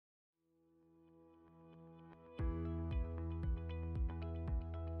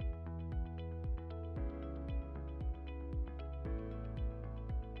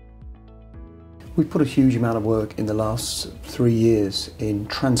We've put a huge amount of work in the last 3 years in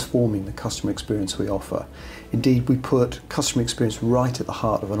transforming the customer experience we offer. Indeed, we put customer experience right at the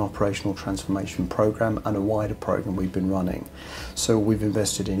heart of an operational transformation program and a wider program we've been running. So we've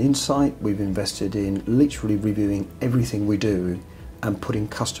invested in insight, we've invested in literally reviewing everything we do and putting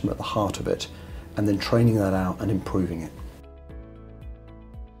customer at the heart of it, and then training that out and improving it.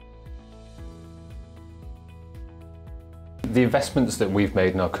 The investments that we've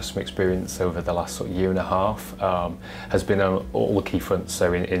made in our customer experience over the last year and a half has been on all the key fronts,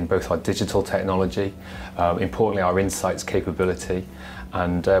 so in both our digital technology, importantly our insights capability,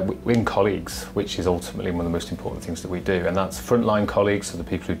 and in colleagues, which is ultimately one of the most important things that we do, and that's frontline colleagues, so the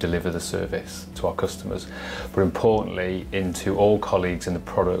people who deliver the service to our customers, but importantly into all colleagues in the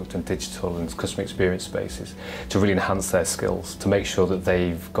product and digital and customer experience spaces to really enhance their skills, to make sure that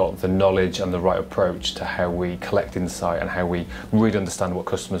they've got the knowledge and the right approach to how we collect insight and how we really understand what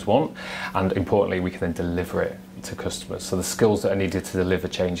customers want, and importantly we can then deliver it to customers, so the skills that are needed to deliver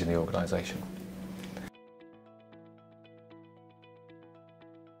change in the organisation.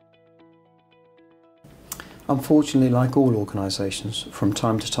 Unfortunately, like all organisations, from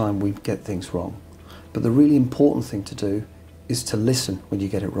time to time we get things wrong. But the really important thing to do is to listen when you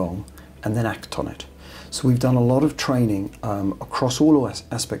get it wrong and then act on it. So we've done a lot of training across all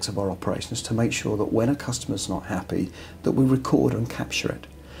aspects of our operations to make sure that when a customer's not happy, that we record and capture it.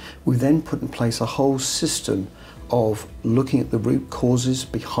 We then put in place a whole system of looking at the root causes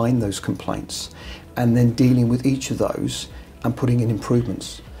behind those complaints and then dealing with each of those and putting in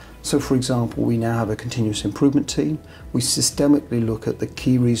improvements. So for example, we now have a continuous improvement team. We systemically look at the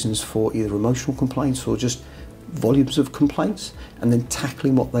key reasons for either emotional complaints or just volumes of complaints, and then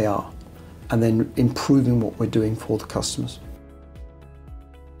tackling what they are, and then improving what we're doing for the customers.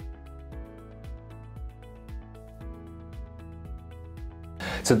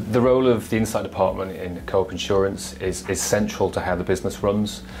 So the role of the Insight department in Co-op Insurance is central to how the business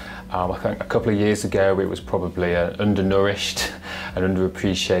runs. I think a couple of years ago it was probably an undernourished and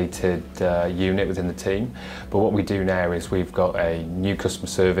underappreciated unit within the team, but what we do now is we've got a new customer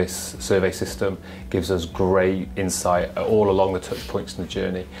service survey system. It gives us great insight all along the touch points in the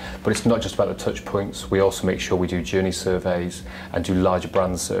journey, but it's not just about the touch points. We also make sure we do journey surveys and do larger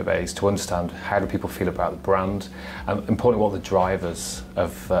brand surveys to understand how do people feel about the brand, and importantly what are the drivers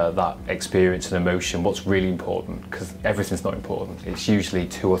of that experience and emotion, what's really important, because everything's not important. It's usually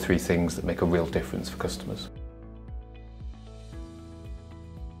 2 or 3 things that make a real difference for customers.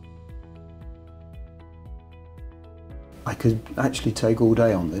 I could actually take all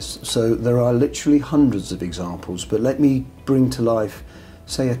day on this. So there are literally hundreds of examples, but let me bring to life,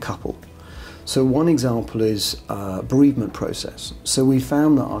 say, a couple. So one example is bereavement process. So we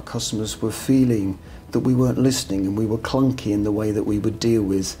found that our customers were feeling that we weren't listening and we were clunky in the way that we would deal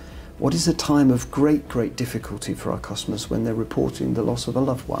with what is a time of great difficulty for our customers when they're reporting the loss of a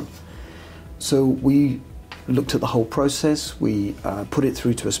loved one. So we looked at the whole process, we put it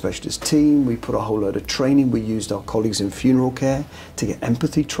through to a specialist team, we put a whole load of training, we used our colleagues in funeral care to get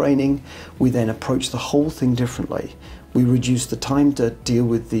empathy training, we then approached the whole thing differently. We reduced the time to deal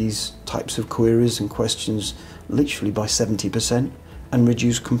with these types of queries and questions literally by 70% and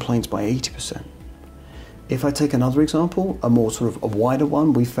reduced complaints by 80%. If I take another example, a more sort of a wider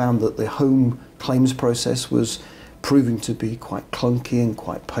one, we found that the home claims process was proving to be quite clunky and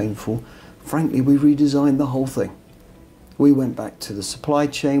quite painful. Frankly, we redesigned the whole thing. We went back to the supply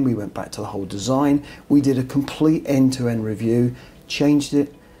chain, we went back to the whole design, we did a complete end-to-end review, changed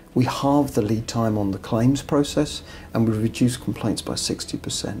it, we halved the lead time on the claims process, and we reduced complaints by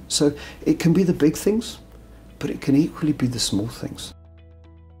 60%. So it can be the big things, but it can equally be the small things.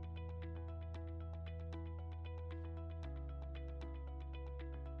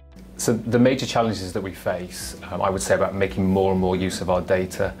 So the major challenges that we face, I would say, about making more and more use of our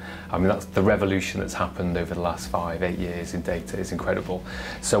data. I mean, that's the revolution that's happened over the last 5-8 years in data is incredible.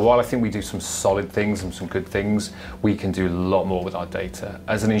 So while I think we do some solid things and some good things, we can do a lot more with our data.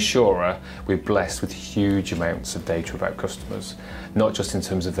 As an insurer, we're blessed with huge amounts of data about customers, not just in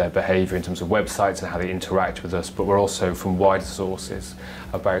terms of their behaviour, in terms of websites and how they interact with us, but we're also from wider sources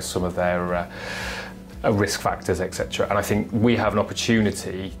about some of their risk factors, etc. And I think we have an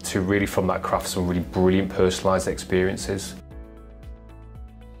opportunity to really, from that, craft some really brilliant personalised experiences.